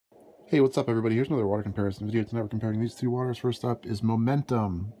Hey, what's up everybody? Here's another water comparison video. Tonight we're comparing these two waters. First up is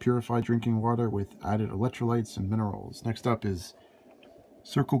Momentum Purified Drinking Water with added electrolytes and minerals. Next up is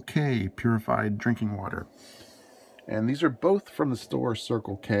Circle K Purified Drinking Water. And these are both from the store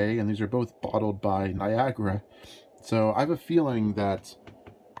Circle K, and these are both bottled by Niagara. So I have a feeling that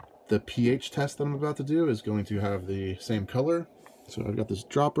the pH test that I'm about to do is going to have the same color. So I've got this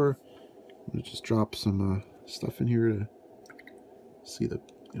dropper. I'm going to just drop some stuff in here to see the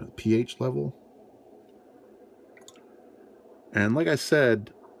pH level. And like I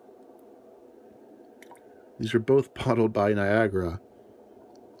said, these are both bottled by Niagara.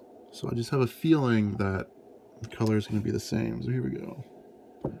 So I just have a feeling that the color is going to be the same. So here we go.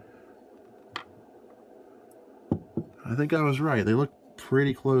 I think I was right. They look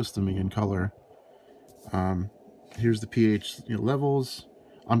pretty close to me in color. Here's the pH levels.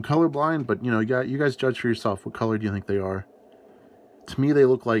 I'm colorblind, but you guys judge for yourself. What color do you think they are? To me, they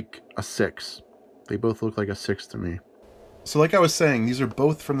look like a 6. They both look like a 6 to me. So like I was saying, these are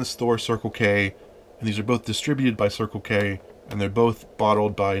both from the store Circle K, and these are both distributed by Circle K, and they're both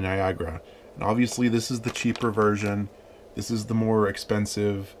bottled by Niagara. And obviously this is the cheaper version. This is the more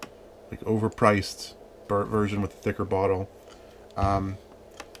expensive, like overpriced version with the thicker bottle.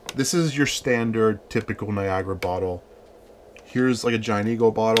 This is your standard, typical Niagara bottle. Here's like a Giant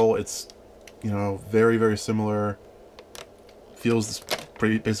Eagle bottle. It's, very, very similar. Feels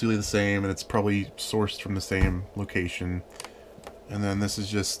basically the same, and it's probably sourced from the same location. And then this is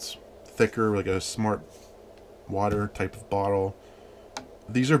just thicker, like a Smart Water type of bottle.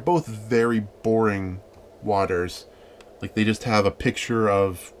 These are both very boring waters. Like, they just have a picture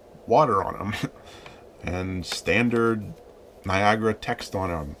of water on them and standard Niagara text on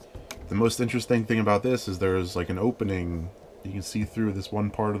them. The most interesting thing about this is there's like an opening you can see through this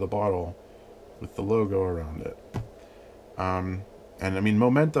one part of the bottle with the logo around it. And I mean,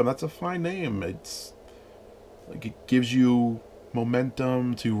 Momentum, that's a fine name. It's like, it gives you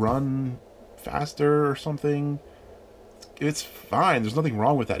momentum to run faster or something. It's fine. There's nothing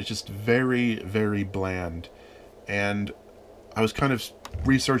wrong with that. It's just very, very bland. And I was kind of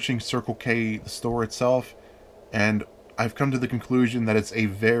researching Circle K, the store itself, and I've come to the conclusion that it's a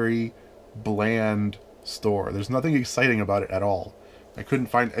very bland store. There's nothing exciting about it at all. I couldn't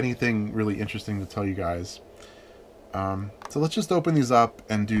find anything really interesting to tell you guys. So let's just open these up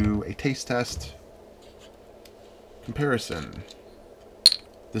and do a taste test comparison.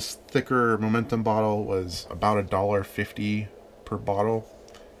 This thicker Momentum bottle was about $1.50 per bottle,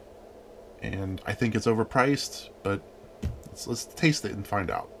 and I think it's overpriced, but let's taste it and find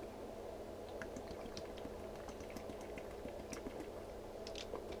out.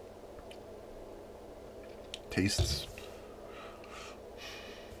 Tastes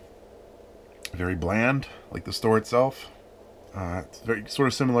very bland, like the store itself. It's very sort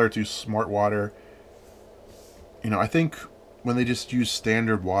of similar to Smart Water. I think when they just use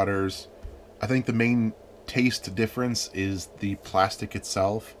standard waters, I think the main taste difference is the plastic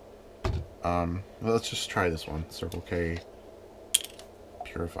itself. Well, let's just try this one, Circle K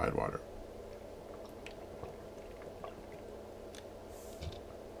Purified Water.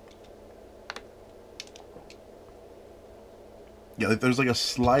 Yeah, there's like a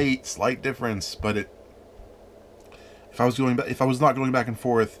slight difference, but if I was not going back and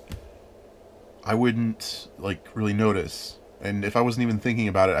forth, I wouldn't like really notice. And if I wasn't even thinking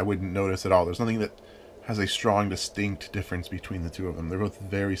about it, I wouldn't notice at all. There's nothing that has a strong, distinct difference between the two of them. They're both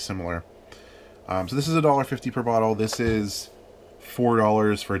very similar. So this is $1.50 per bottle. This is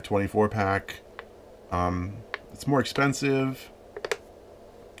 $4 for a 24-pack. It's more expensive,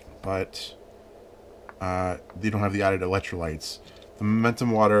 but they don't have the added electrolytes. The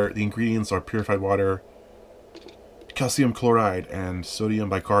Momentum water, the ingredients are purified water, calcium chloride, and sodium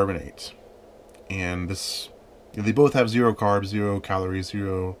bicarbonate. And this, they both have 0 carbs, 0 calories,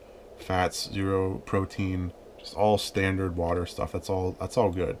 0 fats, 0 protein, just all standard water stuff. That's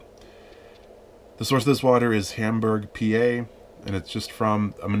all good. The source of this water is Hamburg, PA, and it's just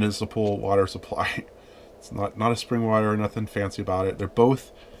from a municipal water supply. It's not a spring water, nothing fancy about it. They're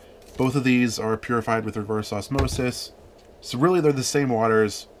both of these are purified with reverse osmosis. So really they're the same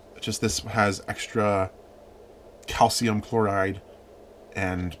waters, just this has extra calcium chloride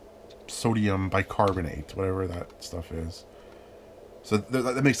and sodium bicarbonate, whatever that stuff is. So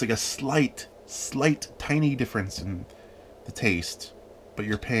that makes like a slight tiny difference in the taste, but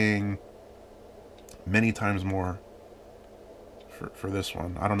you're paying many times more for this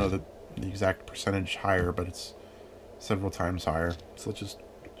one. I don't know the exact percentage higher, but it's several times higher. So let's just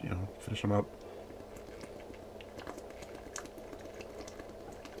finish them up.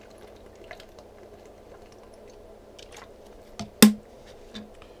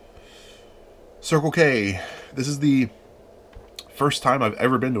 Circle K. This is the first time I've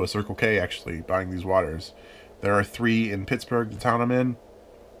ever been to a Circle K, actually, buying these waters. There are 3 in Pittsburgh, the town I'm in,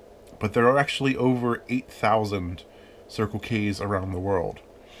 but there are actually over 8,000 Circle Ks around the world.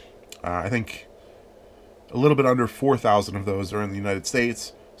 I think a little bit under 4,000 of those are in the United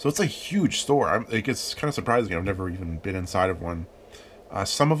States, so it's a huge store. It's kind of surprising. I've never even been inside of one.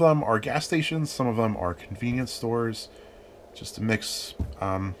 Some of them are gas stations, some of them are convenience stores, just a mix.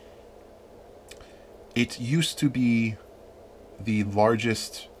 It used to be the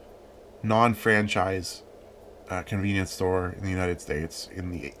largest non-franchise convenience store in the United States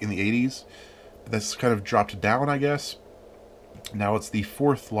in the 80s. That's kind of dropped down, I guess. Now it's the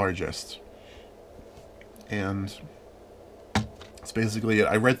 4th largest, and it's basically it.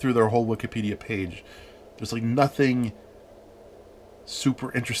 I read through their whole Wikipedia page. There's like nothing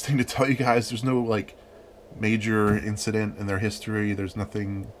super interesting to tell you guys. There's no like major incident in their history. There's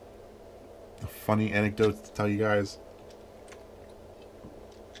nothing funny anecdotes to tell you guys.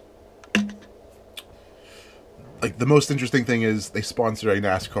 Like, the most interesting thing is they sponsor a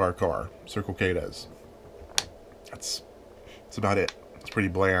NASCAR car. Circle K does. That's about it. It's pretty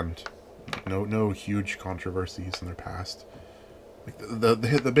bland. No huge controversies in their past. Like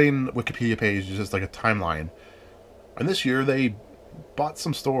the main Wikipedia page is just like a timeline. And this year they bought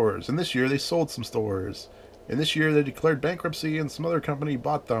some stores, and this year they sold some stores, and this year they declared bankruptcy and some other company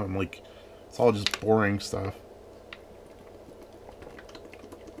bought them. Like, it's all just boring stuff.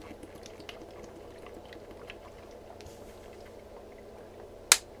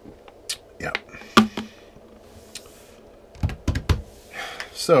 Yeah.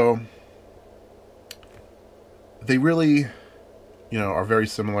 So they really, are very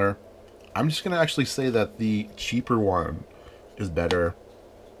similar. I'm just going to actually say that the cheaper one is better,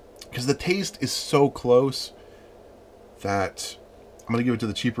 because the taste is so close that I'm going to give it to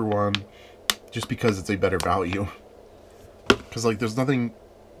the cheaper one just because it's a better value. Because, like, there's nothing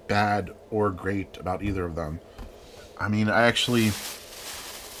bad or great about either of them. I mean, I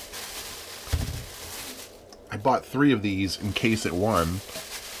bought 3 of these in case it won.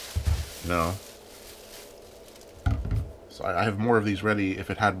 So I have more of these ready if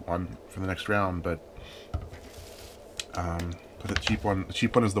it had one for the next round, but the cheap one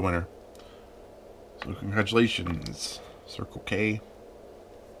is the winner. So congratulations, Circle K.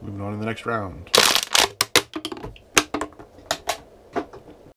 Moving on to the next round.